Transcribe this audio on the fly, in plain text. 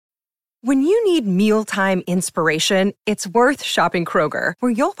When you need mealtime inspiration, it's worth shopping Kroger,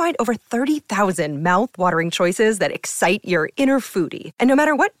 where you'll find over 30,000 mouth-watering choices that excite your inner foodie. And no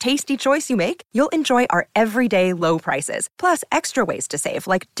matter what tasty choice you make, you'll enjoy our everyday low prices, plus extra ways to save,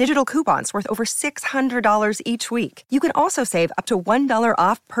 like digital coupons worth over $600 each week. You can also save up to $1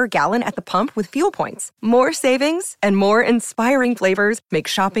 off per gallon at the pump with fuel points. More savings and more inspiring flavors make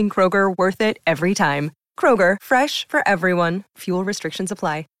shopping Kroger worth it every time. Kroger, fresh for everyone. Fuel restrictions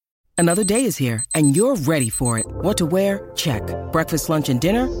apply. Another day is here, and you're ready for it. What to wear? Check. Breakfast, lunch, and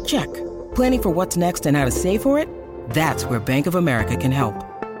dinner? Check. Planning for what's next and how to save for it? That's where Bank of America can help.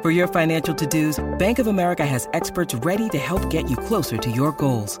 For your financial to-dos, Bank of America has experts ready to help get you closer to your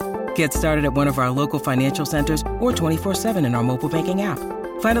goals. Get started at one of our local financial centers or 24/7 in our mobile banking app.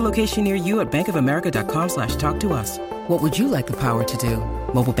 Find a location near you at bankofamerica.com/talktous. What would you like the power to do?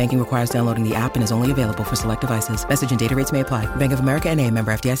 Mobile banking requires downloading the app and is only available for select devices. Message and data rates may apply. Bank of America N.A.,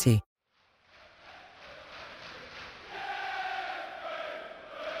 member FDIC.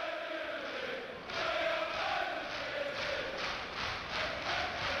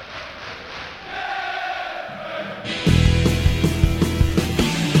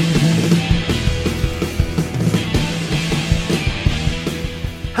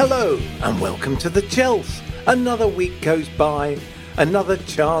 Hello and welcome to the Chelsea. Another week goes by, another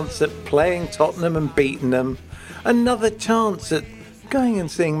chance at playing Tottenham and beating them, another chance at going and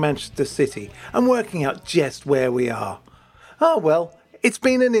seeing Manchester City and working out just where we are. Ah well, it's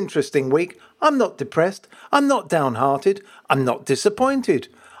been an interesting week. I'm not depressed, I'm not downhearted, I'm not disappointed.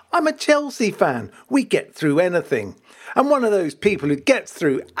 I'm a Chelsea fan. We get through anything. And one of those people who gets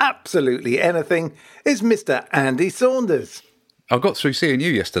through absolutely anything is Mr. Andy Saunders. I got through seeing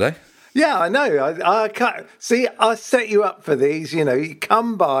you yesterday. Yeah, I know. I can't, see, I set you up for these. You know, you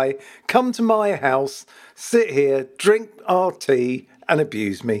come to my house, sit here, drink our tea and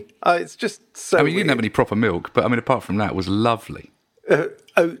abuse me. It's just so I mean, you weird. didn't have any proper milk, but I mean, apart from that, it was lovely.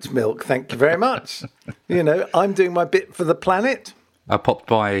 Oat milk, thank you very much. You know, I'm doing my bit for the planet. I popped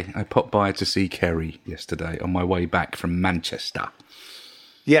by to see Kerry yesterday on my way back from Manchester.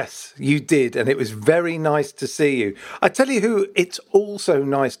 Yes, you did, and it was very nice to see you. I tell you who it's also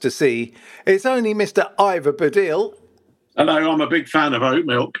nice to see. It's only Mr. Ivor Badil. Hello, I'm a big fan of oat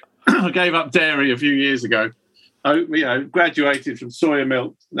milk. I gave up dairy a few years ago. Graduated from soya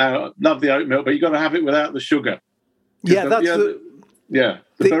milk. Now, I love the oat milk, but you've got to have it without the sugar. Yeah, The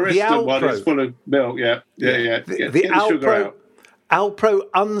barista one is full of milk. Get the sugar out. Alpro,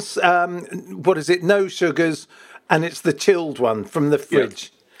 what is it? No sugars. And it's the chilled one from the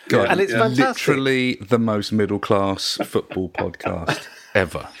fridge. God, and it's fantastic. Literally the most middle-class football podcast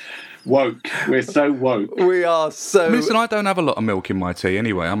ever. Woke. We're so woke. We are so... Listen, I don't have a lot of milk in my tea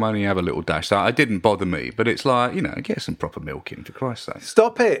anyway. I only have a little dash. So it didn't bother me. But it's like, you know, get some proper milk in, for Christ's sake.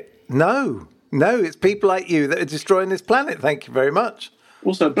 Stop it. No, it's people like you that are destroying this planet. Thank you very much.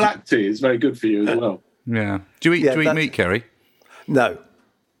 Also, black tea is very good for you as well. Yeah. Do you eat meat, Kerry? No.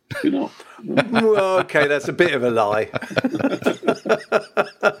 You're not. Well, okay, that's a bit of a lie.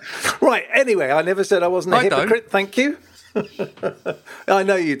 Right, anyway, I never said I wasn't a hypocrite, thank you. I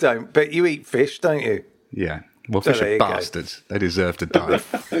know you don't, but you eat fish, don't you? Yeah. Well, fish are bastards. They deserve to die.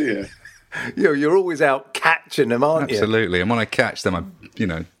 Yeah. You're always out catching them, aren't you? Absolutely. And when I catch them,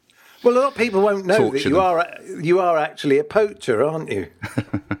 Well, a lot of people won't know that you are actually a poacher, aren't you?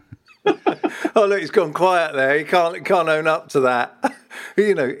 Oh, look, he's gone quiet there. He can't own up to that.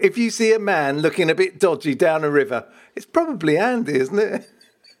 You know, if you see a man looking a bit dodgy down a river, it's probably Andy, isn't it?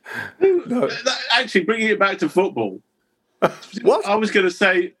 No. Actually, bringing it back to football. What? I was going to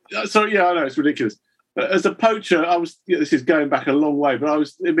say, sorry, yeah, I know, it's ridiculous. But as a poacher, this is going back a long way, but I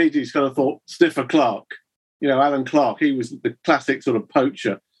was immediately kind of thought Sniffer Clark, Alan Clark, he was the classic sort of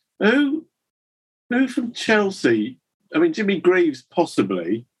poacher. Who from Chelsea, I mean, Jimmy Greaves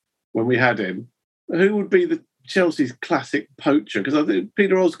possibly, when we had him, who would be the Chelsea's classic poacher? Because I think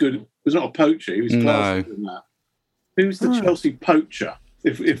Peter Osgood was not a poacher, he was classier than that. Who's the Chelsea poacher,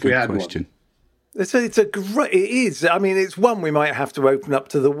 if we had one? It is. I mean, it's one we might have to open up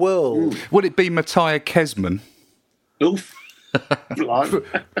to the world. Would it be Matthias Kesman? Oof. Well,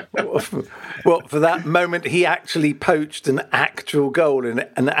 for that moment, he actually poached an actual goal in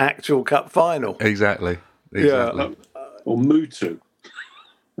an actual cup final. Exactly. Yeah. Or Mutu.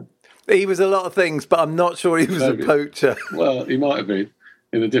 He was a lot of things, but I'm not sure he was a poacher. Well, he might have been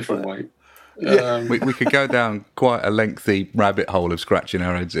in a different way. Yeah. We could go down quite a lengthy rabbit hole of scratching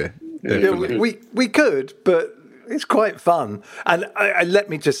our heads here. Yeah, we could, but It's quite fun. And let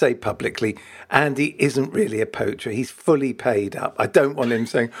me just say publicly, Andy isn't really a poacher. He's fully paid up. I don't want him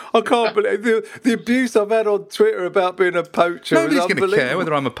saying, I can't believe the abuse I've had on Twitter about being a poacher. Nobody's going to care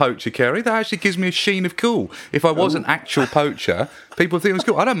whether I'm a poacher, Kerry. That actually gives me a sheen of cool. If I was an actual poacher, people think it was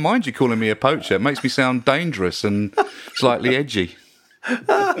cool. I don't mind you calling me a poacher. It makes me sound dangerous and slightly edgy.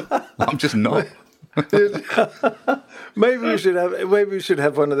 I'm just not. Maybe we should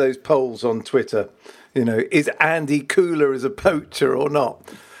have one of those polls on Twitter. You know, is Andy cooler as a poacher or not?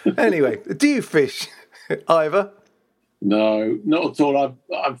 Anyway, do you fish, Ivor? No, not at all.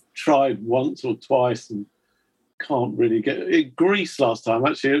 I've tried once or twice and can't really get in Greece last time.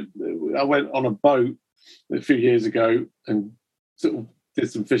 Actually, I went on a boat a few years ago and sort of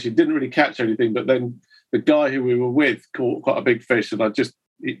did some fishing. Didn't really catch anything, but then the guy who we were with caught quite a big fish, and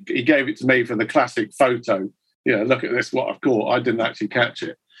he gave it to me for the classic photo. Yeah, look at this, what I've caught. I didn't actually catch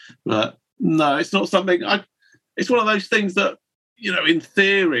it. But no, it's not something... It's one of those things that, you know, in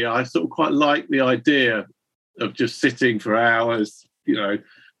theory, I sort of quite like the idea of just sitting for hours, you know,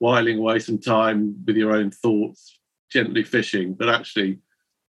 whiling away some time with your own thoughts, gently fishing. But actually,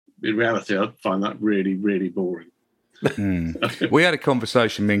 in reality, I find that really, really boring. We had a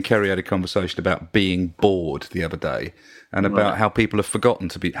conversation, me and Kerry had a conversation about being bored the other day, and about how people have forgotten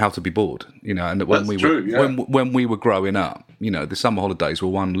how to be bored, you know, and that when when we were growing up, you know, the summer holidays were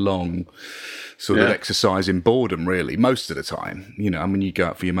one long sort of exercise in boredom, really, most of the time. You know, I mean, you go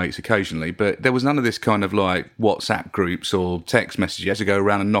out for your mates occasionally, but there was none of this kind of like WhatsApp groups or text messages. You had to go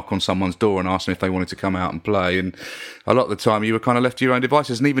around and knock on someone's door and ask them if they wanted to come out and play. And a lot of the time you were kind of left to your own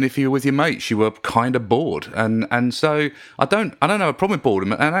devices. And even if you were with your mates, you were kind of bored. And so I don't have a problem with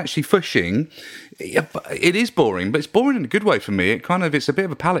boredom. And actually fishing, it is boring, but it's boring in a good way for me. It's a bit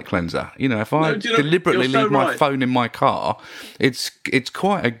of a palate cleanser. You know, if I deliberately leave my phone in my car, it's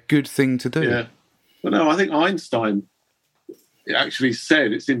quite a good thing to do. Yeah. But no, I think Einstein actually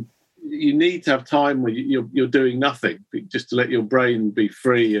said you need to have time when you're doing nothing, just to let your brain be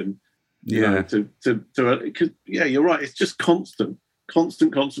free and you know, because you're right. It's just constant with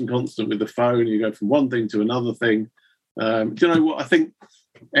the phone. You go from one thing to another thing. Do you know what I think?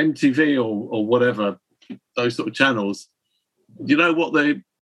 MTV or whatever, those sort of channels. Do you know what their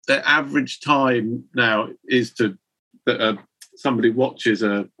average time now is that somebody watches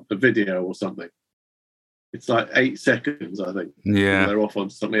a video or something? It's like 8 seconds, I think. Yeah. They're off on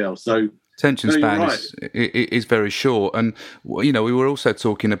something else. So attention span is very short. And, you know, we were also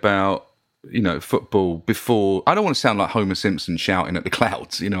talking about, you know, football before. I don't want to sound like Homer Simpson shouting at the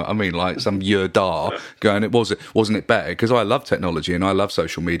clouds, you know what I mean? Like some yerdar going, wasn't it better? Because I love technology and I love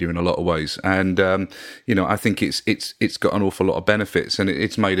social media in a lot of ways. And, you know, I think it's got an awful lot of benefits, and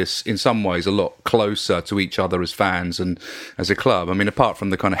it's made us in some ways a lot closer to each other as fans and as a club. I mean, apart from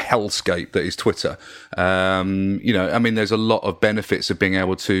the kind of hellscape that is Twitter, you know, I mean, there's a lot of benefits of being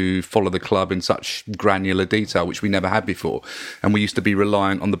able to follow the club in such granular detail, which we never had before. And we used to be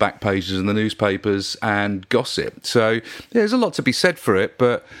reliant on the back pages and the newspapers and gossip. So there's a lot to be said for it.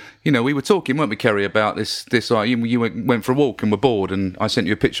 But, you know, we were talking, weren't we, Kerry, about this you went for a walk and were bored, and I sent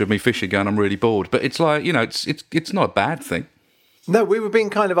you a picture of me fishing going, I'm really bored. But it's like, you know, it's not a bad thing. No, we were being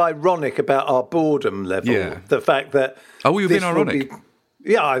kind of ironic about our boredom level. Yeah. The fact that... Oh, we were being ironic?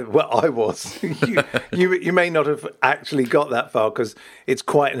 Yeah, I was. You may not have actually got that far, because it's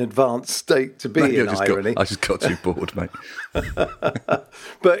quite an advanced state to be in irony. I just got too bored, mate.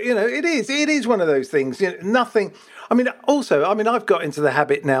 But, you know, it is one of those things. You know, nothing... I mean, I've got into the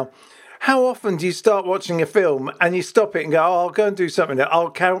habit now. How often do you start watching a film and you stop it and go, I'll go and do something, I'll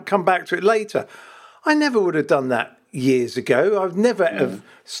come back to it later? I never would have done that years ago. I've never have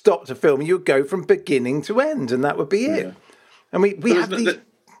stopped a film. You'd go from beginning to end, and that would be it. And we have these...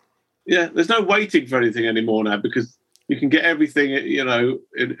 there's no waiting for anything anymore now, because you can get everything, you know,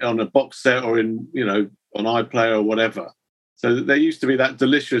 on a box set or in, you know, on iPlayer or whatever. So there used to be that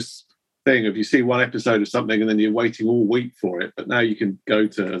delicious thing of you see one episode of something and then you're waiting all week for it. But now you can go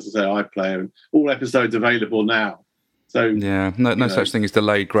to, as I say, iPlayer, and all episodes available now. So no such thing as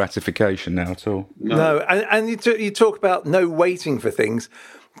delayed gratification now at all. No, and you talk about no waiting for things.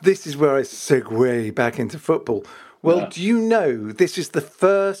 This is where I segue back into football. Well, do you know this is the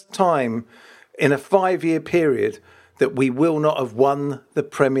first time in a 5-year period that we will not have won the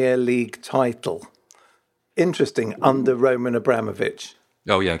Premier League title? Interesting, under Roman Abramovich.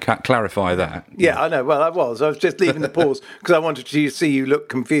 Oh, yeah, clarify that. Yeah, I know. Well, I was just leaving the pause because I wanted to see you look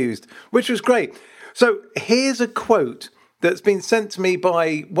confused, which was great. So here's a quote that's been sent to me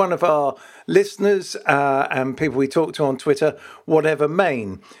by one of our listeners and people we talk to on Twitter, whatever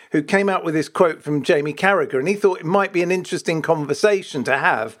Maine, who came out with this quote from Jamie Carragher, and he thought it might be an interesting conversation to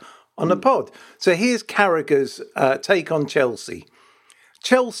have on the pod. So here's Carragher's take on Chelsea.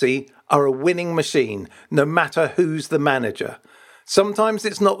 Chelsea are a winning machine, no matter who's the manager. Sometimes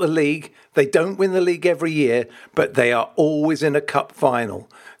it's not the league. They don't win the league every year, but they are always in a cup final.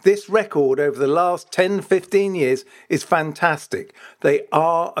 This record over the last 10, 15 years is fantastic. They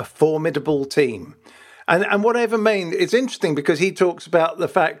are a formidable team. And whatever Main, it's interesting because he talks about the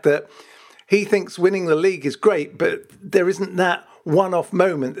fact that he thinks winning the league is great, but there isn't that one-off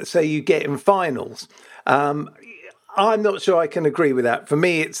moment that, say, you get in finals. I'm not sure I can agree with that. For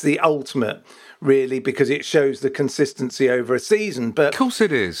me, it's the ultimate, really, because it shows the consistency over a season. But of course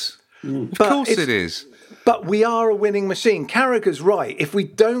it is. Of course it is. But we are a winning machine. Carragher's right. If we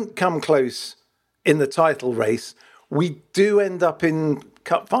don't come close in the title race, we do end up in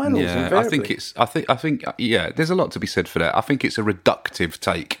cup finals. Yeah, invariably. I think there's a lot to be said for that. I think it's a reductive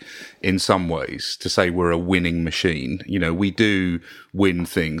take in some ways to say we're a winning machine. You know, we do win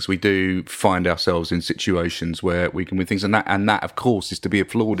things. We do find ourselves in situations where we can win things, and that of course is to be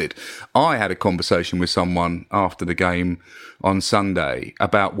applauded. I had a conversation with someone after the game on Sunday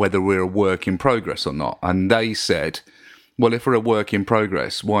about whether we're a work in progress or not, and they said, well, if we're a work in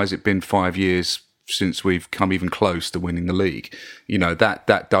progress, why has it been 5 years since we've come even close to winning the league? You know,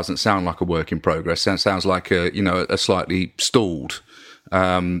 that doesn't sound like a work in progress. That sounds like a slightly stalled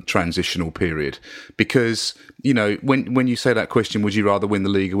transitional period. Because, you know, when you say that question, would you rather win the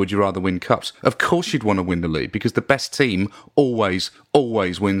league or would you rather win cups? Of course you'd want to win the league, because the best team always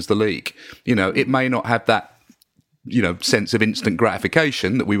wins the league. You know, it may not have that, you know, sense of instant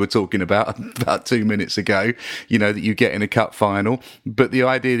gratification that we were talking about 2 minutes ago, you know, that you get in a cup final. But the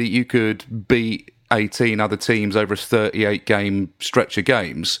idea that you could beat 18 other teams over a 38 game stretch of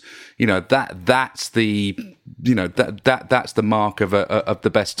games, you know, that's the mark of the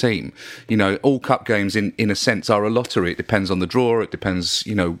best team. You know, all cup games in a sense are a lottery. It depends on the draw. It depends,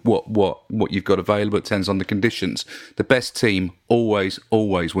 you know, what you've got available. It depends on the conditions. The best team always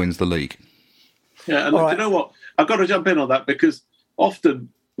wins the league. Yeah, and you know what? I've got to jump in on that, because often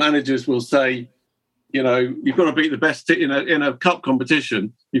managers will say, you know, you've got to beat the best in a cup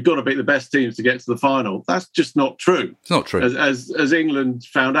competition. You've got to beat the best teams to get to the final. That's just not true. It's not true. As England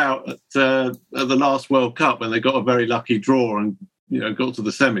found out at the last World Cup, when they got a very lucky draw and, you know, got to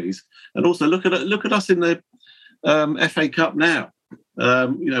the semis. And also look at us in the FA Cup now.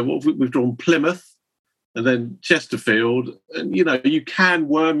 You know, we've drawn Plymouth and then Chesterfield, and, you know, you can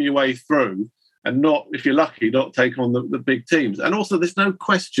worm your way through and not, if you're lucky, not take on the big teams. And also, there's no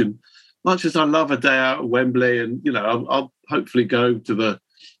question, much as I love a day out at Wembley, and, you know, I'll hopefully go to the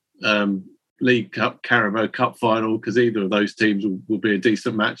League Cup, Carabao Cup final, because either of those teams will be a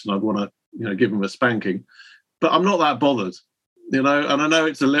decent match, and I'd want to, you know, give them a spanking. But I'm not that bothered, you know. And I know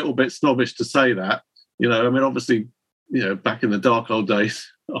it's a little bit snobbish to say that, you know. I mean, obviously, you know, back in the dark old days,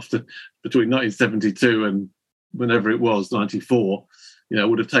 between 1972 and whenever it was, 94, you know,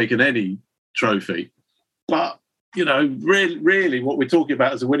 would have taken any trophy. But, you know, really what we're talking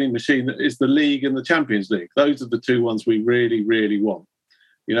about as a winning machine is the league and the Champions League. Those are the two ones we really want.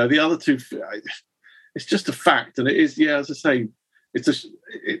 You know, the other two, it's just a fact. And it is, yeah, as I say,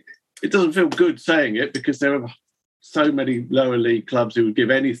 it doesn't feel good saying it, because there are so many lower league clubs who would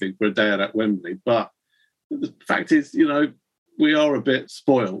give anything for a day out at Wembley. But the fact is, you know, we are a bit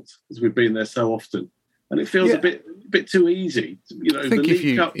spoilt, as we've been there so often. And it feels a bit too easy. You know, I think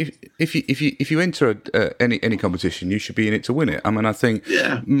if you enter any competition, you should be in it to win it. I mean, I think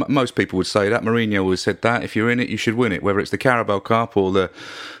most people would say that. Mourinho always said that. If you're in it, you should win it. Whether it's the Carabao Cup or the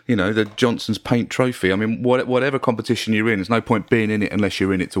Johnson's Paint Trophy. I mean, whatever competition you're in, there's no point being in it unless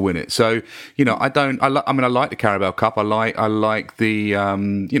you're in it to win it. So, you know, I like the Carabao Cup. I like the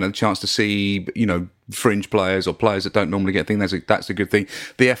the chance to see, you know, fringe players or players that don't normally get things. That's a good thing.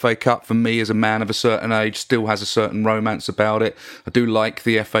 The FA Cup, for me, as a man of a certain age, still has a certain romance about it. I do like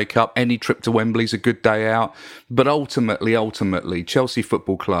the FA Cup. Any trip to Wembley's a good day out. But ultimately, Chelsea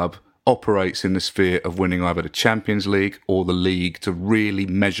Football Club operates in the sphere of winning either the Champions League or the league to really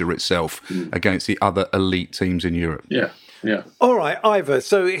measure itself against the other elite teams in Europe. Yeah. All right, Ivor,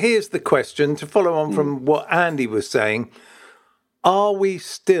 so here's the question to follow on from what Andy was saying. Are we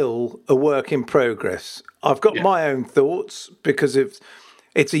still a work in progress? I've got my own thoughts, because if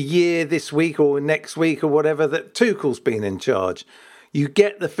it's a year this week or next week or whatever that Tuchel's been in charge, you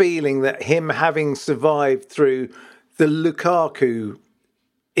get the feeling that him having survived through the Lukaku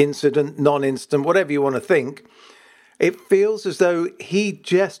incident, non-incident, whatever you want to think, it feels as though he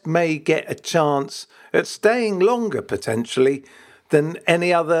just may get a chance at staying longer potentially than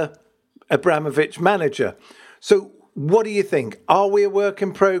any other Abramovich manager. So what do you think? Are we a work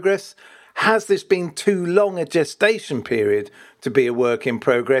in progress? Has this been too long a gestation period to be a work in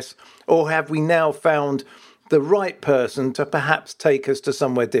progress? Or have we now found the right person to perhaps take us to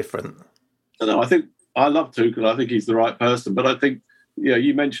somewhere different? I think I love Tuchel. I think he's the right person. But I think,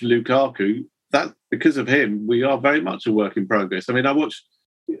 you mentioned Lukaku. That because of him, we are very much a work in progress. I mean, I watched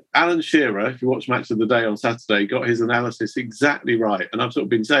Alan Shearer, if you watch Match of the Day on Saturday, got his analysis exactly right. And I've sort of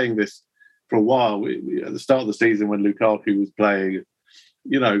been saying this for a while. At the start of the season when Lukaku was playing,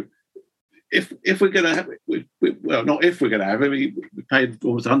 if we're going to have, not if we're going to have him, we paid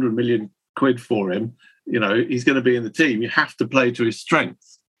almost 100 million quid for him. He's going to be in the team. You have to play to his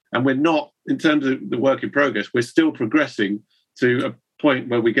strengths. And we're not, in terms of the work in progress, we're still progressing to a point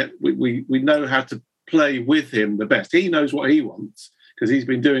where we know how to play with him the best. He knows what he wants because he's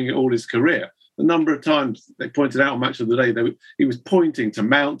been doing it all his career. A number of times they pointed out on Match of the Day, he was pointing to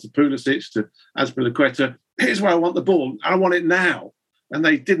Mount, to Pulisic, to Azpilicueta. Here's where I want the ball. I want it now. And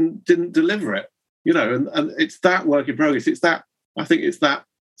they didn't deliver it. And it's that work in progress. I think it's that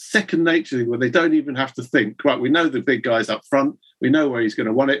second nature thing where they don't even have to think, right, we know the big guy's up front. We know where he's going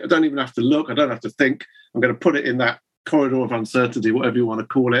to want it. I don't even have to look. I don't have to think. I'm going to put it in that corridor of uncertainty, whatever you want to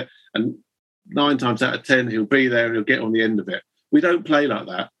call it. And 9 times out of 10, he'll be there and he'll get on the end of it. We don't play like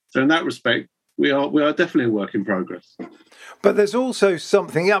that. So in that respect, we are definitely a work in progress. But there's also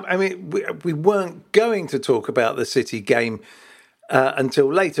something up. I mean, we weren't going to talk about the City game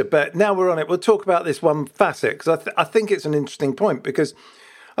until later, but now we're on it. We'll talk about this one facet because I think it's an interesting point, because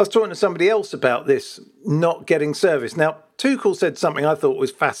I was talking to somebody else about this not getting service. Now, Tuchel said something I thought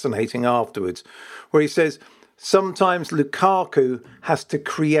was fascinating afterwards, where he says sometimes Lukaku has to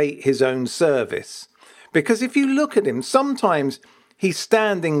create his own service. Because if you look at him, sometimes he's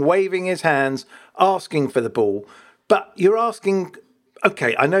standing, waving his hands, asking for the ball, but you're asking,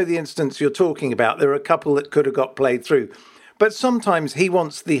 okay, I know the instance you're talking about. There are a couple that could have got played through. But sometimes he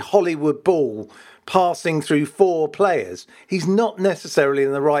wants the Hollywood ball passing through 4 players. He's not necessarily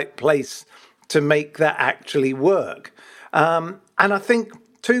in the right place to make that actually work. And I think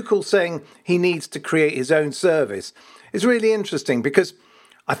Tuchel saying he needs to create his own service is really interesting, because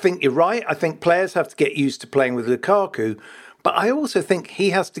I think you're right. I think players have to get used to playing with Lukaku, but I also think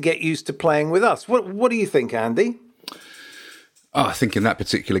he has to get used to playing with us. What do you think, Andy? I think in that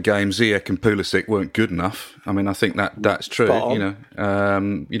particular game, Ziyech and Pulisic weren't good enough. I mean, I think that's true.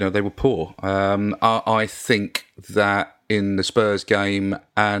 They were poor. I think that in the Spurs game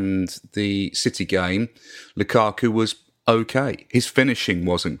and the City game, Lukaku was okay. His finishing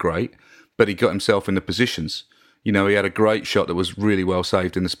wasn't great, but he got himself in the positions. He had a great shot that was really well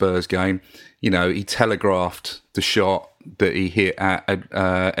saved in the Spurs game. He telegraphed the shot that he hit at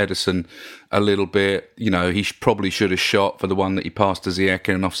Ederson a little bit. He probably should have shot for the one that he passed to Ziyech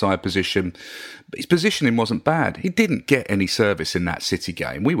in an offside position. But his positioning wasn't bad. He didn't get any service in that City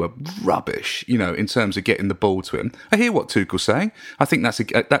game. We were rubbish, in terms of getting the ball to him. I hear what Tuchel's saying. I think that's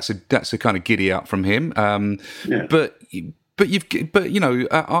a kind of giddy up from him. Yeah.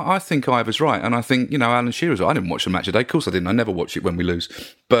 I think Ivor's right, and I think Alan Shearer's right. I didn't watch the Match of the Day. Of course, I didn't. I never watch it when we lose.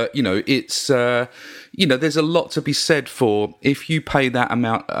 But it's there's a lot to be said for, if you pay that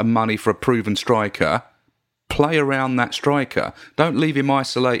amount of money for a proven striker, play around that striker. Don't leave him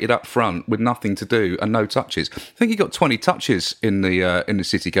isolated up front with nothing to do and no touches. I think he got 20 touches in the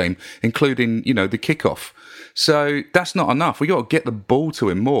City game, including the kickoff. So that's not enough. We got to get the ball to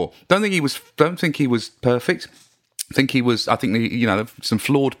him more. Don't think he was perfect. I think some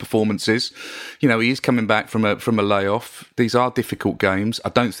flawed performances. He is coming back from a layoff. These are difficult games. I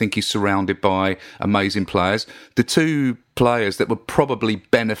don't think he's surrounded by amazing players. The 2 players that would probably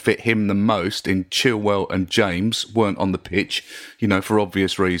benefit him the most in Chilwell and James weren't on the pitch, for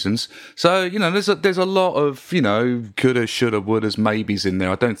obvious reasons. So, there's a lot of, coulda, shoulda, wouldas, maybes in there.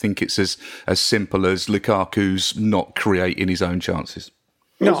 I don't think it's as simple as Lukaku's not creating his own chances.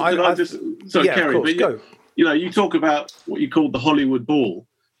 No, Kerry, of course, go. You talk about what you called the Hollywood ball.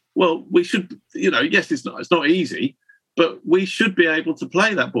 Well, we should, yes, it's not easy, but we should be able to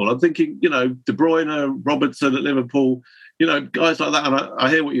play that ball. I'm thinking, De Bruyne, Robertson at Liverpool, guys like that. And I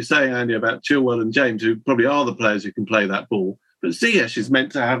hear what you're saying, Andy, about Chilwell and James, who probably are the players who can play that ball. But Ziyech is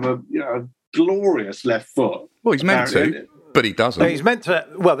meant to have a glorious left foot. Well, he's meant to, but he doesn't. No, he's meant to.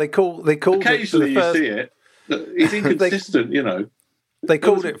 Well, they call occasionally it you see it. He's inconsistent, They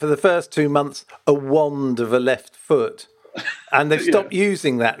called it for the first 2 months a wand of a left foot, and they've stopped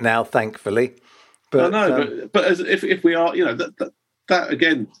using that now, thankfully. But I know, but if we are, that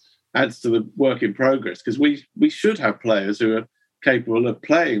again adds to the work in progress, because we should have players who are capable of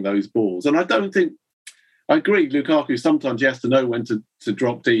playing those balls. And I agree, Lukaku, sometimes he has to know when to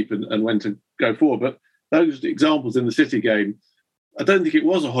drop deep and when to go forward. But those examples in the City game, I don't think it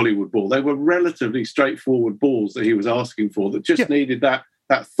was a Hollywood ball. They were relatively straightforward balls that he was asking for that just needed that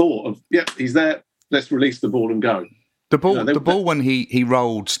thought of, he's there, let's release the ball and go. The ball when he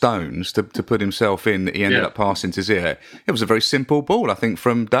rolled Stones to put himself in, that he ended up passing to Ziyech, it was a very simple ball, I think,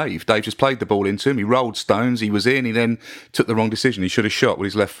 from Dave. Dave just played the ball into him. He rolled Stones. He was in. He then took the wrong decision. He should have shot with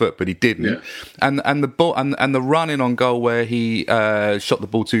his left foot, but he didn't. Yeah. And the ball and the run in on goal where he shot the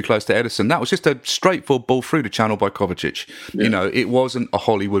ball too close to Ederson, that was just a straightforward ball through the channel by Kovacic. Yeah. It wasn't a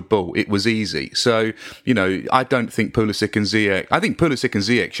Hollywood ball. It was easy. So, I don't think Pulisic and Ziyech. I think Pulisic and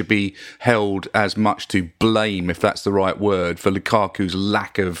Ziyech should be held as much to blame, if that's the right word, for Lukaku's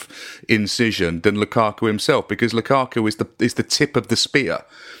lack of incision than Lukaku himself, because Lukaku is the tip of the spear.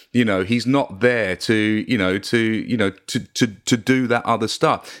 He's not there to do that other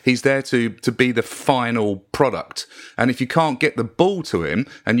stuff. He's there to be the final product. And if you can't get the ball to him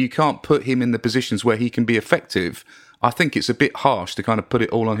and you can't put him in the positions where he can be effective, I think it's a bit harsh to kind of put it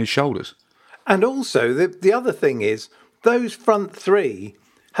all on his shoulders. And also, the other thing is, those front three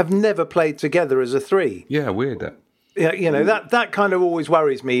have never played together as a three. Yeah, weird that. Yeah, that kind of always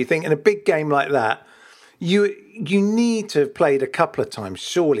worries me. You think in a big game like that, you need to have played a couple of times,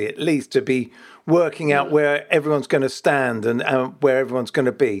 surely, at least, to be working out where everyone's going to stand and where everyone's going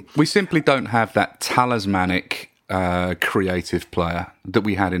to be. We simply don't have that talismanic creative player that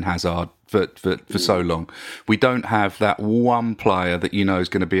we had in Hazard for so long. We don't have that one player that is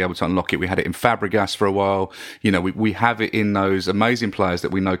going to be able to unlock it. We had it in Fabregas for a while. We have it in those amazing players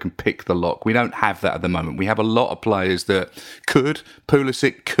that we know can pick the lock. We don't have that at the moment. We have a lot of players that could.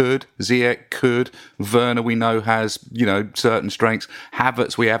 Pulisic could. Ziyech could. Werner we know has certain strengths.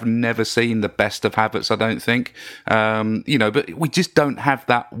 Havertz, we have never seen the best of Havertz, I don't think. But we just don't have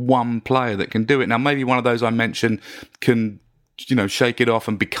that one player that can do it. Now maybe one of those I mentioned can shake it off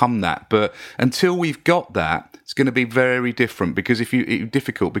and become that. But until we've got that, it's going to be very different, because if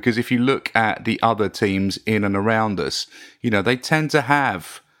you look at the other teams in and around us, they tend to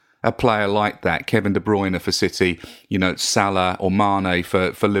have a player like that. Kevin De Bruyne for City, Salah or Mane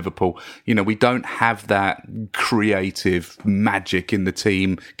for Liverpool. We don't have that creative magic in the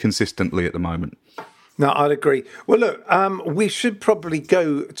team consistently at the moment. No, I'd agree. Well, look, we should probably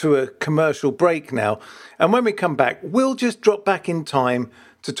go to a commercial break now. And when we come back, we'll just drop back in time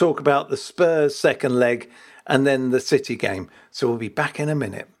to talk about the Spurs second leg and then the City game. So we'll be back in a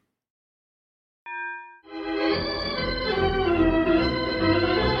minute.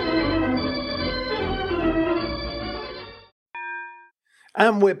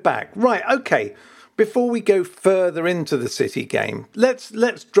 And we're back. Right, okay. Before we go further into the City game, let's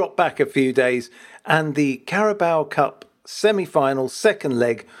drop back a few days and the Carabao Cup semi-final second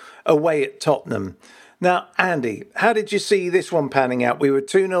leg away at Tottenham. Now, Andy, how did you see this one panning out? We were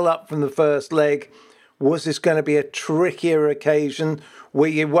 2-0 up from the first leg. Was this going to be a trickier occasion? Were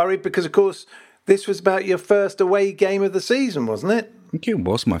you worried? Because, of course, this was about your first away game of the season, wasn't it? I think it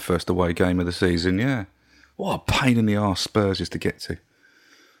was my first away game of the season, yeah. What a pain in the arse Spurs is to get to.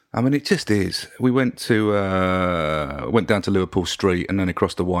 I mean, it just is. We went down to Liverpool Street and then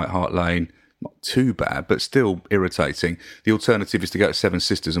across the White Hart Lane. Not too bad, but still irritating. The alternative is to go to Seven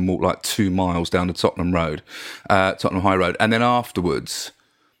Sisters and walk like 2 miles down to Tottenham High Road, and then afterwards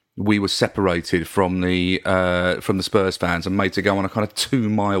we were separated from the Spurs fans and made to go on a kind of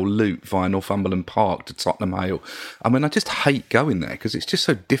 2-mile loop via Northumberland Park to Tottenham Hale. I mean, I just hate going there because it's just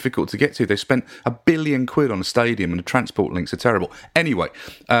so difficult to get to. They spent £1 billion on a stadium and the transport links are terrible. Anyway,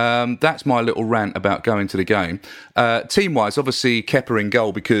 that's my little rant about going to the game. Team-wise, obviously, Kepa in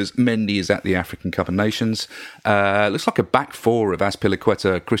goal because Mendy is at the African Cup of Nations. Looks like a back four of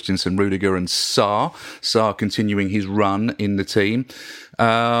Azpilicueta, Christensen, Rudiger and Sarr. Sarr continuing his run in the team.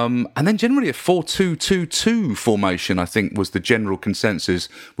 And then generally a 4-2-2-2 formation, I think, was the general consensus,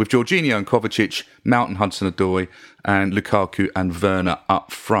 with Jorginho and Kovacic, Mount and Hudson-Odoi, and Lukaku and Werner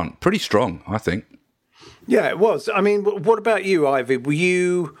up front. Pretty strong, I think. Yeah, it was. I mean, what about you, Ivy? Were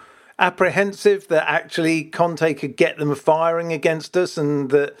you apprehensive that actually Conte could get them firing against us and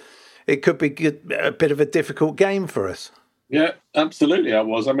that it could be a bit of a difficult game for us? Yeah, absolutely I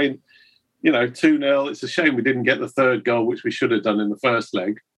was. I mean, 2-0. It's a shame we didn't get the third goal, which we should have done in the first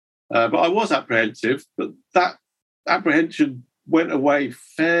leg. But I was apprehensive, but that apprehension went away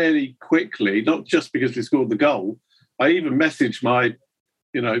fairly quickly, not just because we scored the goal. I even messaged my,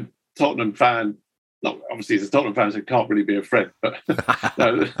 Tottenham fan. Not obviously he's a Tottenham fan, so he can't really be a friend, but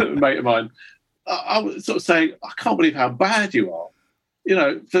no, a mate of mine. I was sort of saying, I can't believe how bad you are.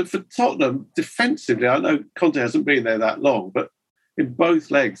 For Tottenham, defensively, I know Conte hasn't been there that long, but in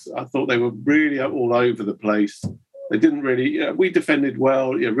both legs, I thought they were really all over the place. They didn't really. We defended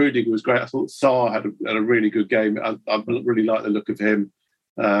well. Rudiger was great. I thought Sarr had a really good game. I really liked the look of him.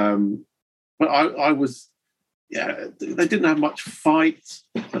 But I was. Yeah, they didn't have much fight.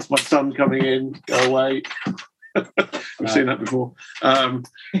 That's my son coming in. Go away. I've seen that before.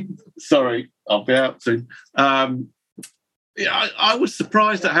 Sorry, I'll be out soon. I was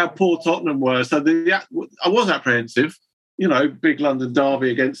surprised at how poor Tottenham were. So I was apprehensive. Big London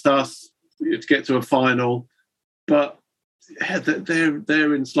derby against us to get to a final, but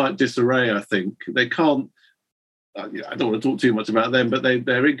they're in slight disarray. I think they can't. I don't want to talk too much about them, but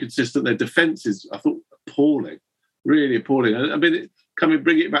they're inconsistent. Their defence is, I thought, appalling, really appalling. I mean,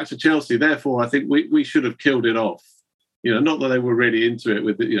 bring it back to Chelsea. Therefore, I think we should have killed it off. Not that they were really into it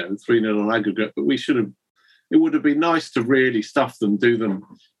with 3-0 on aggregate, but we should have. It would have been nice to really stuff them, do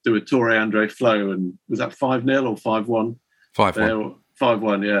a Torre Andre Flo, and was that 5-0 or 5-1? 5-1.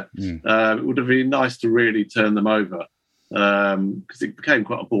 5-1, yeah. It would have been nice to really turn them over because it became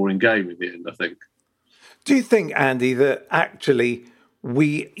quite a boring game in the end, I think. Do you think, Andy, that actually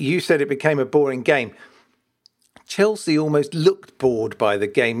you said it became a boring game? Chelsea almost looked bored by the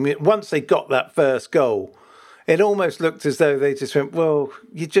game. Once they got that first goal, it almost looked as though they just went, well,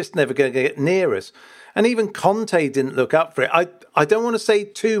 you're just never going to get near us. And even Conte didn't look up for it. I don't want to say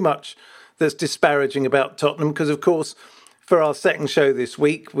too much that's disparaging about Tottenham because, of course, for our second show this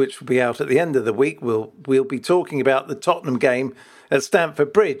week, which will be out at the end of the week, we'll be talking about the Tottenham game at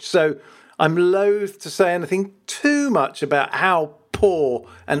Stamford Bridge. So I'm loath to say anything too much about how poor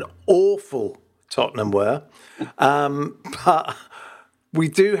and awful Tottenham were. But we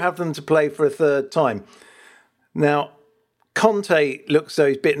do have them to play for a third time. Now, Conte looks as though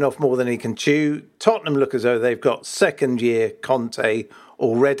he's bitten off more than he can chew. Tottenham look as though they've got second-year Conte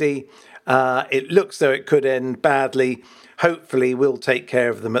already. It looks though it could end badly. Hopefully we'll take care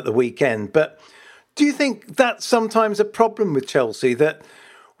of them at the weekend. But do you think that's sometimes a problem with Chelsea, that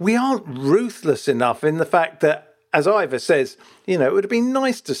we aren't ruthless enough in the fact that, as Ivor says, it would have been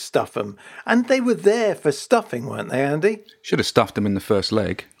nice to stuff them. And they were there for stuffing, weren't they, Andy? Should have stuffed them in the first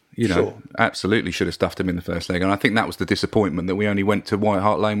leg. Sure. Absolutely should have stuffed him in the first leg. And I think that was the disappointment, that we only went to White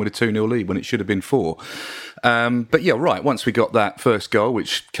Hart Lane with a 2-0 lead when it should have been 4. But yeah, right, once we got that first goal,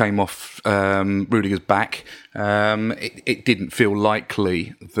 which came off Rudiger's back, it didn't feel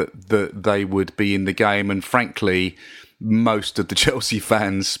likely that they would be in the game. And frankly, most of the Chelsea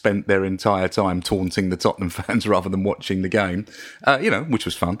fans spent their entire time taunting the Tottenham fans rather than watching the game, which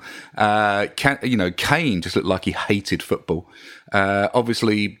was fun. Kane just looked like he hated football.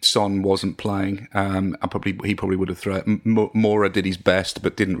 Obviously, Son wasn't playing. He probably would have thrown. Mora did his best,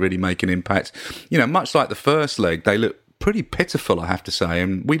 but didn't really make an impact. Much like the first leg, they looked pretty pitiful, I have to say,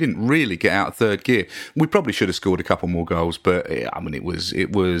 and we didn't really get out of third gear. We probably should have scored a couple more goals, but it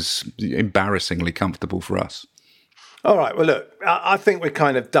was embarrassingly comfortable for us. All right, well, look, I think we're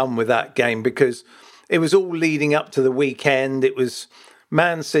kind of done with that game because it was all leading up to the weekend. It was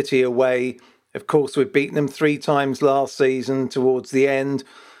Man City away. Of course, we've beaten them 3 times last season towards the end.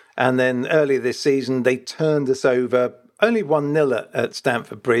 And then earlier this season, they turned us over, only 1-0 at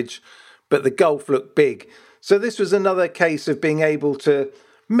Stamford Bridge, but the gulf looked big. So this was another case of being able to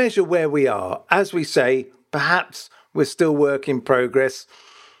measure where we are. As we say, perhaps we're still work in progress.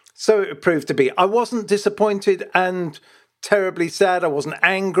 So it proved to be. I wasn't disappointed and terribly sad. I wasn't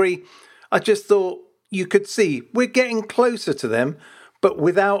angry. I just thought you could see we're getting closer to them, but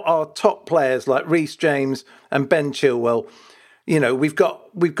without our top players like Reece James and Ben Chilwell, we've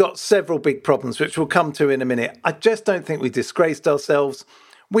got several big problems, which we'll come to in a minute. I just don't think we disgraced ourselves.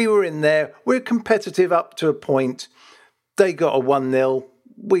 We were in there. We're competitive up to a point. They got a 1-0.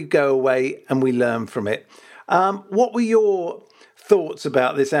 We go away and we learn from it. What were your thoughts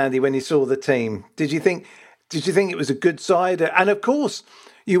about this, Andy, when you saw the team? Did you think it was a good side? And of course,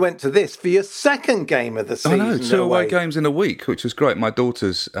 you went to this for your second game of the season. I know, 2 away games in a week, which was great. My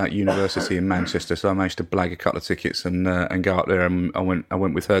daughter's at university in Manchester, so I managed to blag a couple of tickets and go up there. And I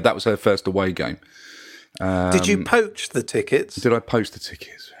went with her. That was her first away game. Did you poach the tickets? Did I poach the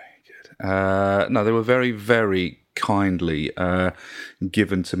tickets? Very good. No, they were very, very kindly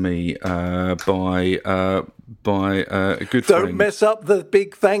given to me by a good friend. Don't mess up the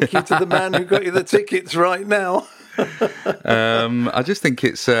big thank you to the man who got you the tickets right now. I just think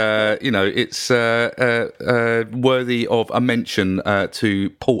it's worthy of a mention to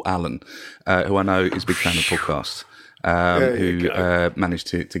Paul Allen, who I know is a big fan of podcasts. Who managed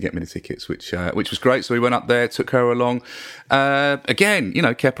to get me the tickets, which was great. So we went up there, took her along. Again,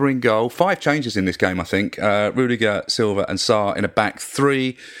 Kepa in goal. 5 changes in this game, I think. Rudiger, Silva and Sarr in a back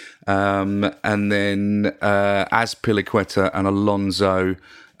 3. And then Azpilicueta and Alonso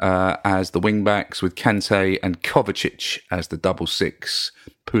as the wing-backs, with Kante and Kovacic as the double six,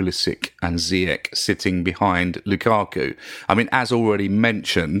 Pulisic and Ziyech sitting behind Lukaku. I mean, as already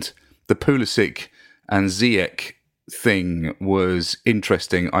mentioned, the Pulisic and Ziyech thing was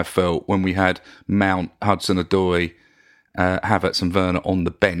interesting, I felt, when we had Mount, Hudson-Odoi, Havertz and Werner on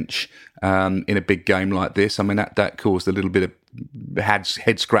the bench in a big game like this. I mean, that caused a little bit of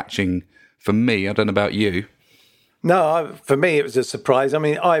head-scratching for me. I don't know about you. No, for me it was a surprise. I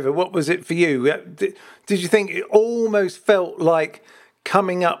mean, Ivor, what was it for you? Did you think it almost felt like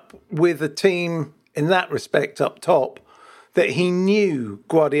coming up with a team in that respect up top that he knew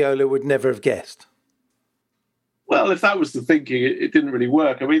Guardiola would never have guessed? Well, if that was the thinking, it didn't really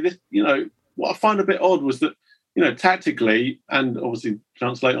work. I mean, what I find a bit odd was that, tactically and obviously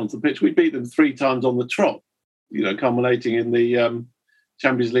translate onto the pitch, we beat them 3 times on the trot, culminating in the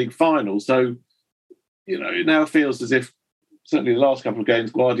Champions League final. So, it now feels as if certainly the last couple of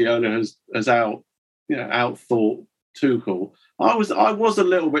games Guardiola has outthought Tuchel. I was a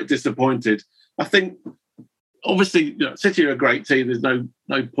little bit disappointed. I think obviously City are a great team. There's no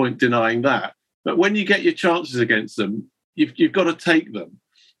point denying that. But when you get your chances against them, you've got to take them.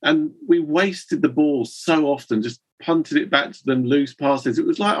 And we wasted the ball so often, just punted it back to them, loose passes. It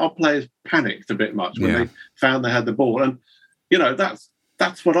was like our players panicked a bit much when they found they had the ball. And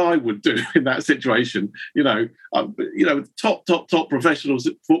that's what I would do in that situation. Top professional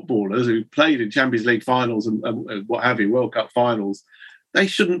footballers who played in Champions League finals and what have you, World Cup finals, they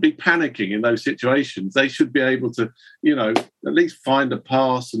shouldn't be panicking in those situations. They should be able to, at least find a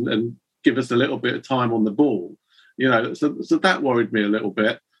pass and give us a little bit of time on the ball. So that worried me a little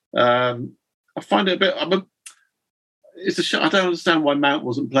bit. I find it a bit. It's a shame. I don't understand why Mount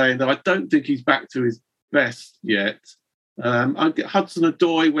wasn't playing, though. I don't think he's back to his best yet.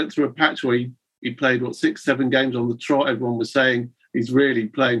 Hudson-Odoi went through a patch where he played 6-7 games on the trot. Everyone was saying he's really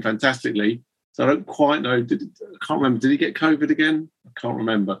playing fantastically. So I don't quite know. I can't remember. Did he get COVID again? I can't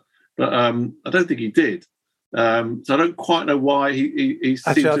remember. But I don't think he did. So I don't quite know why he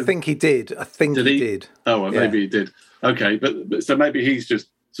actually. I think he did. I think he did. Oh, well, maybe he did. Okay, but so maybe he's just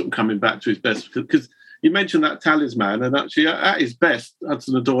sort of coming back to his best, because you mentioned that talisman, and actually at his best,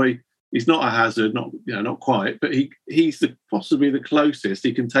 Hudson-Odoi, he's not a hazard, not quite, but he's possibly the closest.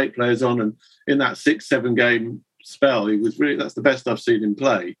 He can take players on, and in that 6-7 game spell, that's the best I've seen him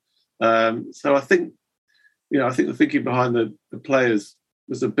play. So I think the thinking behind the players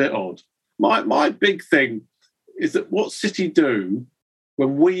was a bit odd. My big thing is that what City do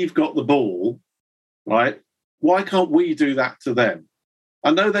when we've got the ball, right? Why can't we do that to them? I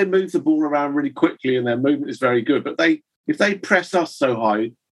know they move the ball around really quickly and their movement is very good, but if they press us so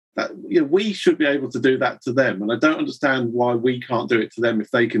high, that we should be able to do that to them. And I don't understand why we can't do it to them if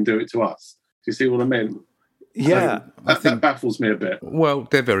they can do it to us. Do you see what I mean? Yeah, so that baffles me a bit. Well,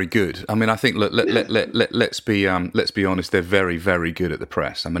 they're very good. I mean, I think let's be honest. They're very, very good at the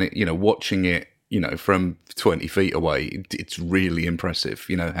press. I mean, watching it, from 20 feet away, it's really impressive.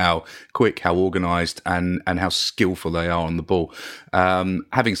 How quick, how organised, and how skillful they are on the ball.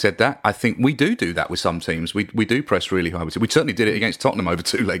 Having said that, I think we do that with some teams. We do press really high. We certainly did it against Tottenham over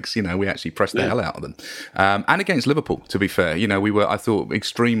 2 legs. We actually pressed the hell out of them. And against Liverpool, to be fair, we were, I thought,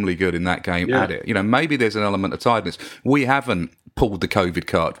 extremely good in that game at it. Maybe there's an element of tiredness. We haven't pulled the COVID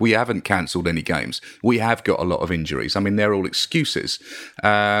card. We haven't cancelled any games. We have got a lot of injuries. I mean, they're all excuses.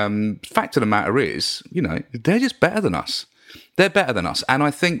 Fact of the matter is, they're just better than us. They're better than us. And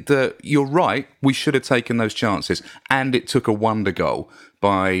I think that you're right. We should have taken those chances. And it took a wonder goal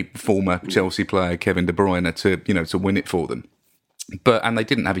by former Chelsea player Kevin De Bruyne to win it for them. And they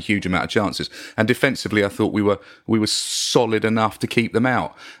didn't have a huge amount of chances. And defensively, I thought we were solid enough to keep them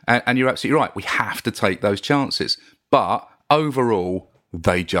out. And you're absolutely right. We have to take those chances. But overall,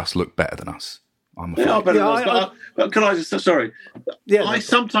 they just look better than us. I'm afraid. But can I just, sorry. Yeah, I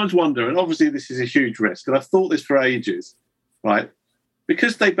sometimes wonder, and obviously this is a huge risk, and I've thought this for ages, right?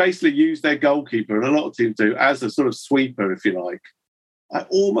 Because they basically use their goalkeeper, and a lot of teams do, as a sort of sweeper, if you like. I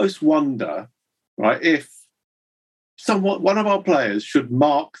almost wonder, right, if one of our players should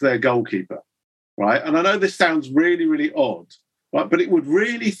mark their goalkeeper, right? And I know this sounds really, really odd, right? But it would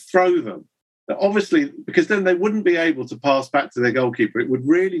really throw them. Obviously, because then they wouldn't be able to pass back to their goalkeeper. It would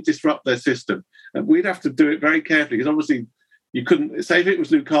really disrupt their system. And we'd have to do it very carefully, because obviously you couldn't, say if it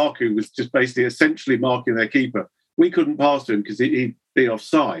was Lukaku who was just basically essentially marking their keeper, we couldn't pass to him because he'd be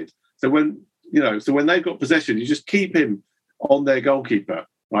offside. So when they've got possession, you just keep him on their goalkeeper,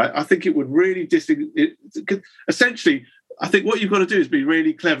 right? I think it would really essentially, I think what you've got to do is be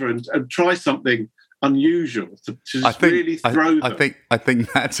really clever and try something unusual to just really throw them. I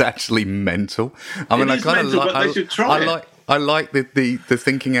think that's actually mental. I mean, but they should try it. I like the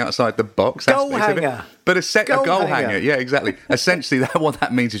thinking outside the box. Goal aspect of it. hanger. But a goal hanger. hanger. Yeah, exactly. Essentially, what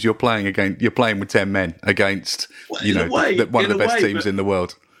that means is you're playing with 10 men against one of the best teams in the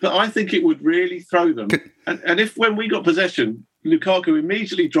world. But I think it would really throw them. And if when we got possession, Lukaku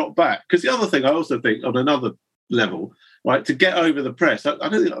immediately dropped back. Because the other thing I also think on another level, right, to get over the press, I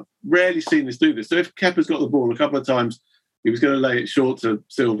don't think I've rarely seen this do this. So if Kepa's got the ball a couple of times, he was going to lay it short to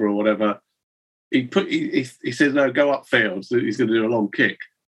Silva or whatever. He said, no, go upfield. So he's going to do a long kick.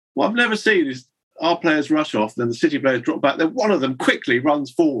 What I've never seen is our players rush off, then the City players drop back. Then one of them quickly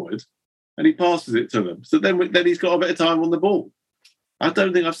runs forward and he passes it to them. So then he's got a bit of time on the ball. I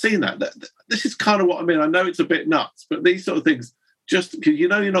don't think I've seen that. This is kind of what I mean. I know it's a bit nuts, but these sort of things, just because you're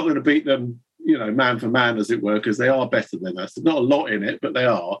not going to beat them, man for man, as it were, because they are better than us. There's not a lot in it, but they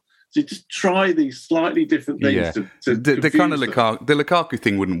are. So you just try these slightly different things to the kind of Lukaku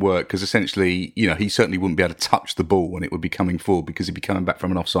thing wouldn't work because essentially, he certainly wouldn't be able to touch the ball when it would be coming forward because he'd be coming back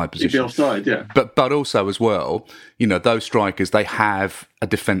from an offside position. He'd be offside, yeah. But also as well, those strikers, they have a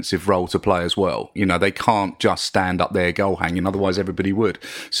defensive role to play as well. They can't just stand up there goal hanging, otherwise everybody would.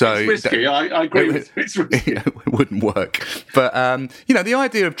 So it's risky. I agree with it's risky. It wouldn't work. But the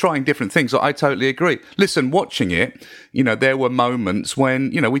idea of trying different things, I totally agree. Listen, watching it, there were moments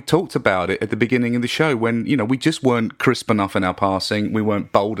when we talked about it at the beginning of the show when we just weren't crisp enough in our passing, we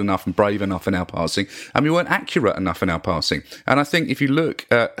weren't bold enough and brave enough in our passing, and we weren't accurate enough in our passing. And I think if you look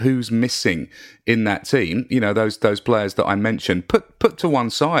at who's missing in that team, those players that I mentioned, put to one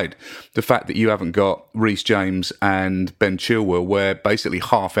side the fact that you haven't got Reece James and Ben Chilwell, where basically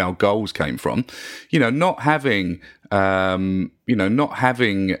half our goals came from. Not having some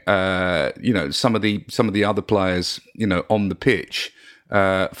of the other players on the pitch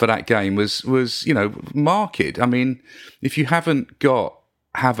for that game was marked. I mean, if you haven't got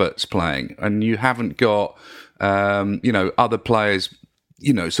Havertz playing and you haven't got other players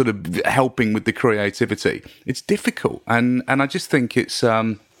sort of helping with the creativity, it's difficult. And I just think it's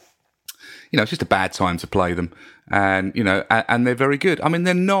it's just a bad time to play them. And and they're very good. I mean,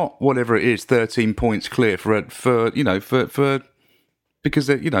 they're not whatever it is, 13 points clear for because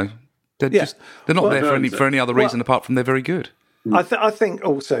they're they're not there for any other reason apart from they're very good. I think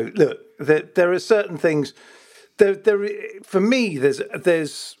also, look, there are certain things. There for me,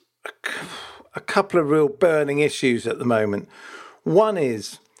 there's a couple of real burning issues at the moment. One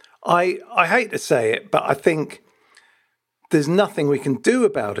is, I hate to say it, but I think there's nothing we can do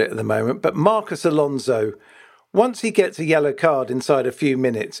about it at the moment. But Marcus Alonso, once he gets a yellow card inside a few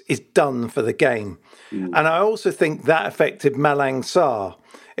minutes, is done for the game. And I also think that affected Malang Sarr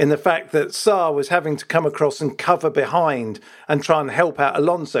in the fact that Sarr was having to come across and cover behind and try and help out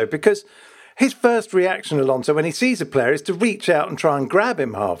Alonso, because his first reaction, Alonso, when he sees a player is to reach out and try and grab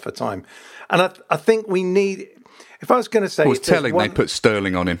him half the time. And I think we need... If I was going to say... It was telling they put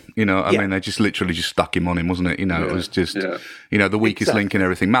Sterling on him. I mean, they just literally just stuck him on him, wasn't it? It was just, the weakest link and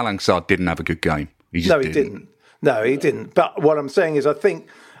everything. Malang Sarr didn't have a good game. He didn't. No, he didn't. But what I'm saying is I think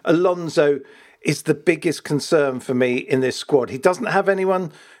Alonso is the biggest concern for me in this squad. He doesn't have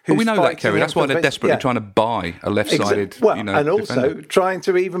anyone who's... But we know that, Kerry. That's why they're desperately trying to buy a left-sided and also defender. Trying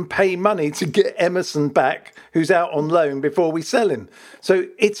to even pay money to get Emerson back, who's out on loan, before we sell him. So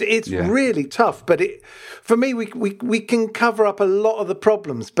it's really tough. But for me, we can cover up a lot of the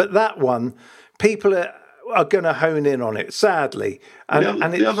problems. But that one, people are going to hone in on it, sadly.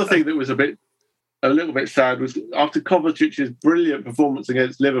 And the other thing that was a little bit sad was after Kovacic's brilliant performance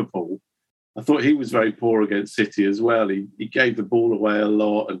against Liverpool, I thought he was very poor against City as well. He gave the ball away a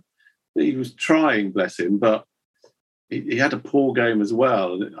lot and he was trying, bless him, but he had a poor game as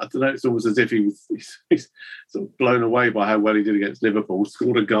well. And I don't know, it's almost as if he's sort of blown away by how well he did against Liverpool,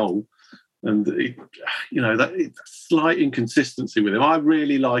 scored a goal. And, that slight inconsistency with him. I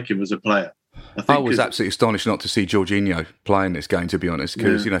really like him as a player. I was absolutely astonished not to see Jorginho playing this game, to be honest,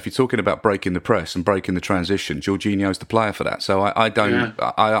 because if you're talking about breaking the press and breaking the transition, Jorginho's the player for that. So I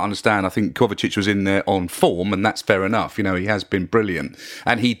understand. I think Kovacic was in there on form, and that's fair enough. He has been brilliant,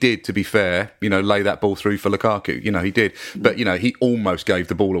 and he did, to be fair, lay that ball through for Lukaku. He did, but he almost gave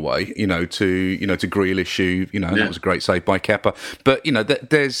the ball away. To Grealish, who that was a great save by Kepa. But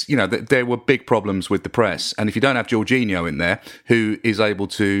there were big problems with the press, and if you don't have Jorginho in there, who is able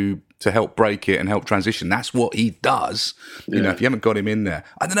to help break it and help transition. That's what he does. If you haven't got him in there,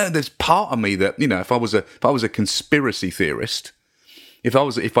 I don't know. There's part of me that if I was a conspiracy theorist, and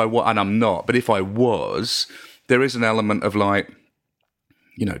I'm not, but if I was, there is an element of like,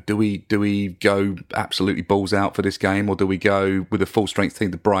 do we go absolutely balls out for this game, or do we go with a full strength team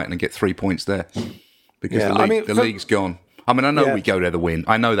to Brighton and get 3 points there? Because the league's gone. I mean, I know we go there to win.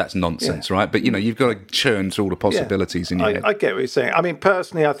 I know that's nonsense, right? But, you've got to churn through all the possibilities in your head. I get what you're saying. I mean,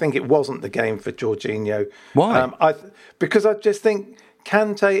 personally, I think it wasn't the game for Jorginho. Why? Because I just think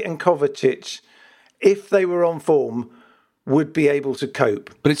Kante and Kovacic, if they were on form, would be able to cope.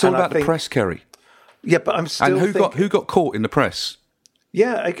 But it's all about the press, Kerry. Yeah, but I'm still And who got caught in the press?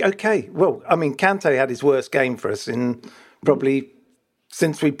 Yeah, okay. Well, I mean, Kante had his worst game for us in probably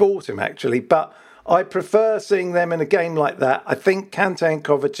since we bought him, actually. But I prefer seeing them in a game like that. I think Kante and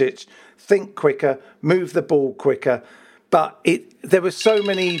Kovacic think quicker, move the ball quicker. But there were so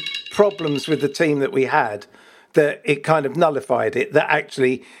many problems with the team that we had that it kind of nullified it, that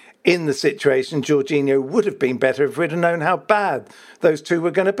actually in the situation, Jorginho would have been better if we'd have known how bad those two were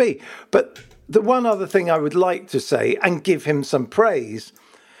going to be. But the one other thing I would like to say and give him some praise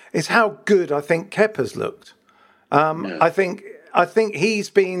is how good I think Kepa's looked. I think he's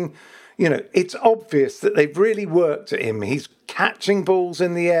been, it's obvious that they've really worked at him. He's catching balls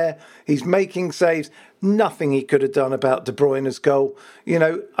in the air. He's making saves. Nothing he could have done about De Bruyne's goal.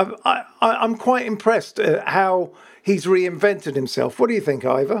 I'm quite impressed at how he's reinvented himself. What do you think,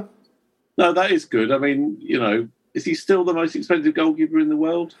 Ivor? No, that is good. I mean, is he still the most expensive goalkeeper in the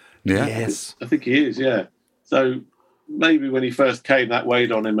world? Yeah. Yes. I think he is, yeah. So maybe when he first came, that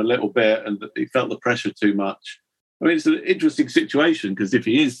weighed on him a little bit and he felt the pressure too much. I mean, it's an interesting situation because if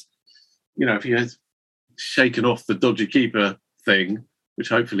he is, if he has shaken off the dodgy keeper thing, which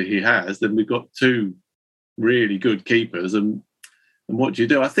hopefully he has, then we've got two really good keepers. And what do you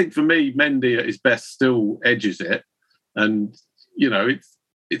do? I think for me, Mendy at his best still edges it. And,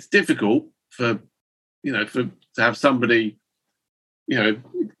 it's difficult to have somebody,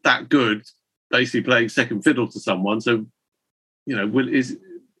 that good basically playing second fiddle to someone. So,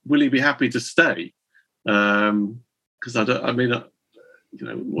 will he be happy to stay? Because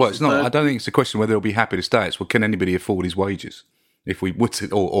well, it's not. I don't think it's a question whether he'll be happy to stay. It's can anybody afford his wages if we would,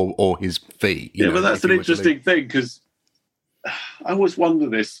 or his fee? But that's an interesting thing because I always wonder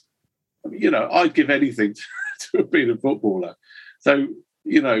this. I'd give anything to have been a footballer. So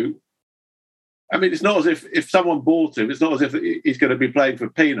it's not as if someone bought him. It's not as if he's going to be playing for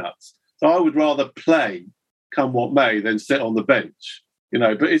peanuts. So I would rather play, come what may, than sit on the bench.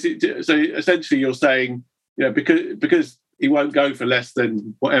 But is it so? Essentially, you're saying, because he won't go for less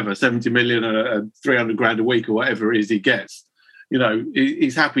than 70 million or 300 grand a week or whatever it is he gets.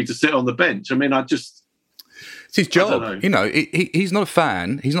 He's happy to sit on the bench. I mean, it's his job. He's not a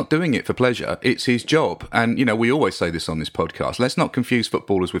fan. He's not doing it for pleasure. It's his job. And, we always say this on this podcast. Let's not confuse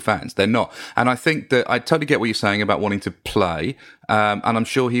footballers with fans. They're not. And I think that I totally get what you're saying about wanting to play. And I'm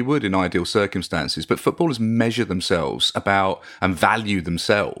sure he would in ideal circumstances. But footballers measure themselves and value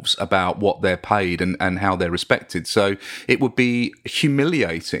themselves about what they're paid and how they're respected. So it would be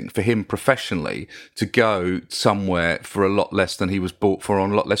humiliating for him professionally to go somewhere for a lot less than he was bought for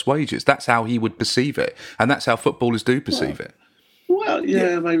on a lot less wages. That's how he would perceive it. And that's how footballers do perceive it. Well,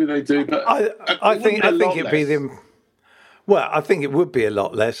 yeah, maybe they do, but I think it'd be them. Well, I think it would be a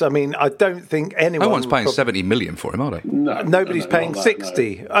lot less. I mean, I don't think anyone. No one's paying 70 million for him, are they? No, nobody's paying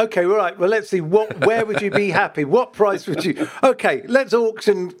 60. No. Okay, right. Well, let's see. Where would you be happy? What price would you? Okay, let's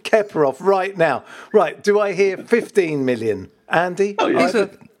auction Kepa off right now. Right? Do I hear 15 million, Andy? Oh, yeah.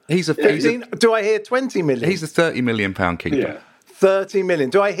 He's a 15. Do I hear 20 million? He's a 30 million pound keeper. Yeah. 30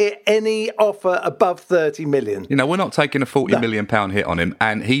 million. Do I hear any offer above 30 million? We're not taking a 40 million pound hit on him,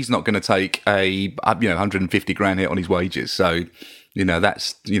 and he's not going to take a 150 grand hit on his wages. So,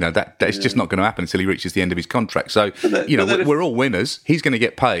 that's just not going to happen until he reaches the end of his contract. So, we're all winners. He's going to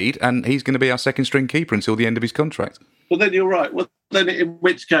get paid, and he's going to be our second string keeper until the end of his contract. Well, then you're right. Well, then in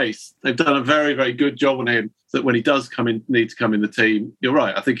which case they've done a very, very good job on him. So that when he does need to come in the team, you're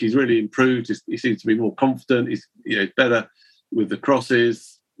right. I think he's really improved. He seems to be more confident. He's better with the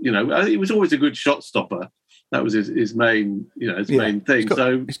crosses. He was always a good shot stopper. That was his main, main thing.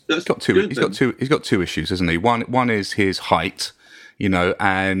 He's got two issues, hasn't he? One is his height,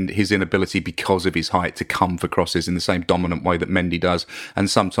 and his inability because of his height to come for crosses in the same dominant way that Mendy does. And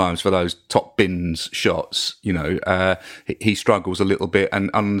sometimes for those top bins shots, he struggles a little bit. And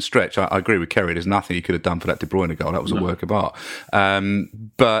on the stretch, I agree with Kerry. There's nothing he could have done for that De Bruyne goal. That was a work of art. And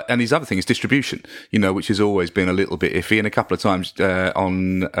his other thing is distribution, which has always been a little bit iffy. And a couple of times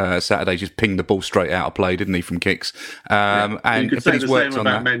on Saturday, just pinged the ball straight out of play, didn't he, from kicks? And you could say the same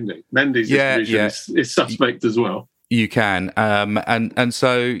about Mendy. Mendy's distribution is suspect as well. You can. And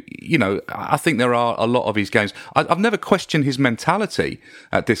so, I think there are a lot of his games. I've never questioned his mentality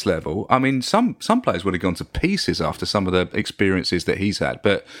at this level. I mean, some players would have gone to pieces after some of the experiences that he's had.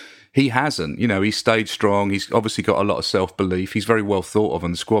 But, he hasn't. You know, he stayed strong. He's obviously got a lot of self-belief. He's very well thought of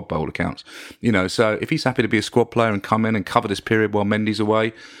on the squad by all accounts. You know, so if he's happy to be a squad player and come in and cover this period while Mendy's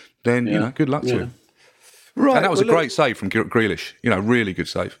away, then, you know, good luck to him. Right. And that was a great save from Grealish. You know, really good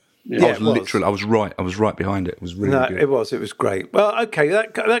save. Yeah, I was right behind it. It was really good. It was great. Well, okay,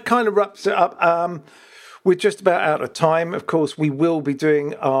 that kind of wraps it up. We're just about out of time. Of course, we will be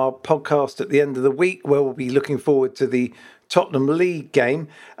doing our podcast at the end of the week where we'll be looking forward to the Tottenham League game.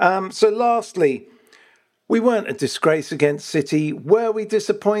 So lastly, we weren't a disgrace against City. Were we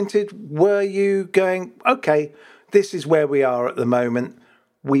disappointed? Were you going, okay, this is where we are at the moment.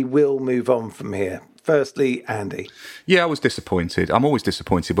 We will move on from here. Firstly, Andy. Yeah, I was disappointed. I'm always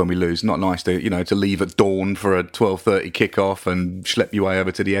disappointed when we lose. Not nice to, to leave at dawn for a 12:30 kickoff and schlep your way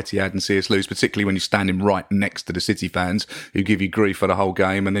over to the Etihad and see us lose, particularly when you're standing right next to the City fans who give you grief for the whole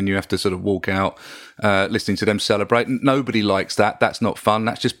game, and then you have to sort of walk out listening to them celebrate. Nobody likes that. That's not fun.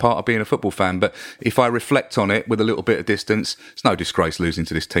 That's just part of being a football fan. But if I reflect on it with a little bit of distance, it's no disgrace losing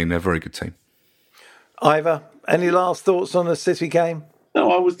to this team. They're a very good team. Ivor, any last thoughts on the City game? No,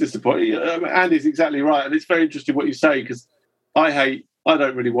 I was disappointed. Andy's exactly right. And it's very interesting what you say, because I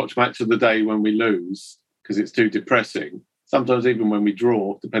don't really watch Match of the Day when we lose because it's too depressing. Sometimes even when we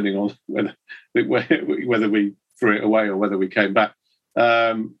draw, depending on whether we threw it away or whether we came back.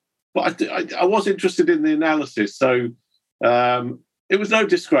 But I was interested in the analysis. So it was no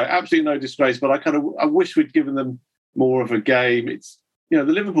disgrace, absolutely no disgrace, but I wish we'd given them more of a game. It's, the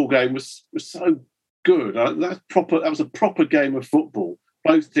Liverpool game was so good. That was a proper game of football.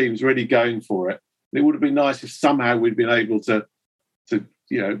 Both teams really going for it. It would have been nice if somehow we'd been able to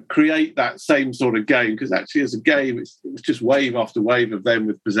create that same sort of game, because actually as a game it was just wave after wave of them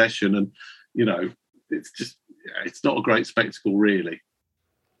with possession, and it's not a great spectacle really.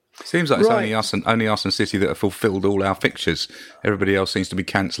 Seems like it's only us and City that have fulfilled all our fixtures. Everybody else seems to be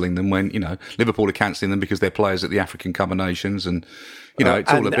cancelling them when, Liverpool are cancelling them because they're players at the African Cup of Nations, and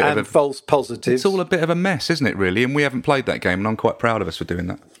it's all a bit of a false positives. It's all a bit of a mess, isn't it, really? And we haven't played that game, and I'm quite proud of us for doing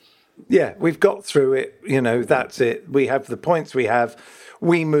that. Yeah, we've got through it. That's it. We have the points we have.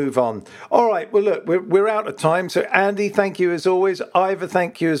 We move on. All right. Well, look, we're out of time. So, Andy, thank you as always. Ivor,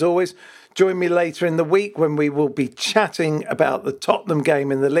 thank you as always. Join me later in the week when we will be chatting about the Tottenham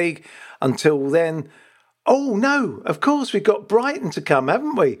game in the league. Until then, oh no, of course we've got Brighton to come,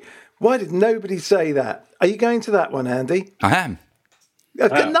 haven't we? Why did nobody say that? Are you going to that one, Andy? I am.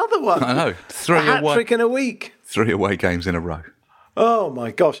 Another one. I know. A hat-trick in a week. 3 away games in a row. Oh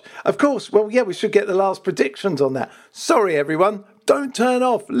my gosh. Of course. Well, yeah, we should get the last predictions on that. Sorry, everyone. Don't turn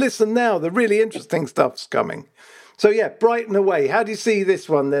off. Listen now. The really interesting stuff's coming. So, yeah, Brighton away. How do you see this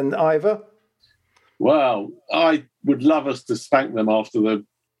one then, Ivor? Well, I would love us to spank them after the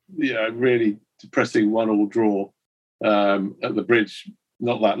really depressing 1-1 draw at the Bridge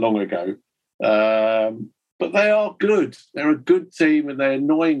not that long ago. But they are good. They're a good team, and they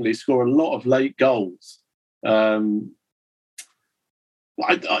annoyingly score a lot of late goals. I'd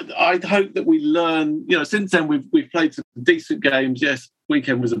hope that we learn. Since then we've played some decent games. Yes,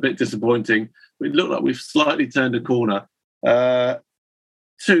 weekend was a bit disappointing. It looked like we've slightly turned a corner. 2-0,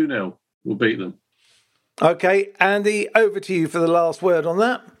 we'll beat them. Okay, Andy, over to you for the last word on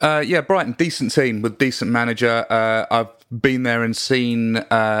that. Yeah, Brighton, decent team with decent manager. I've been there and seen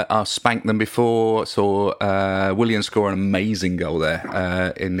us spank them before. Saw Willian score an amazing goal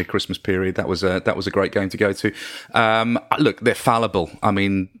there in the Christmas period. That was a great game to go to. Look, they're fallible. I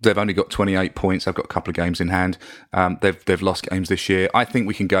mean, they've only got 28 points. They've got a couple of games in hand. They've lost games this year. I think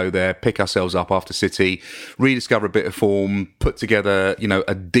we can go there, pick ourselves up after City, rediscover a bit of form, put together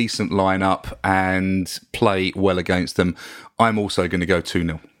a decent lineup, and play well against them. I'm also going to go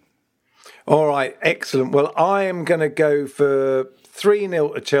 2-0. All right, excellent. Well, I am going to go for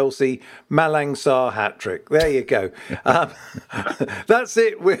 3-0 to Chelsea, Malang Sarr hat-trick. There you go. That's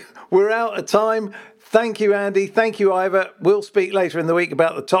it. We're out of time. Thank you, Andy. Thank you, Ivor. We'll speak later in the week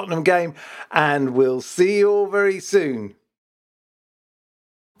about the Tottenham game, and we'll see you all very soon.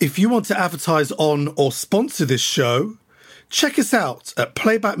 If you want to advertise on or sponsor this show, check us out at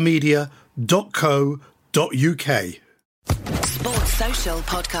playbackmedia.co.uk. Sports Social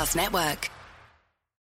Podcast Network.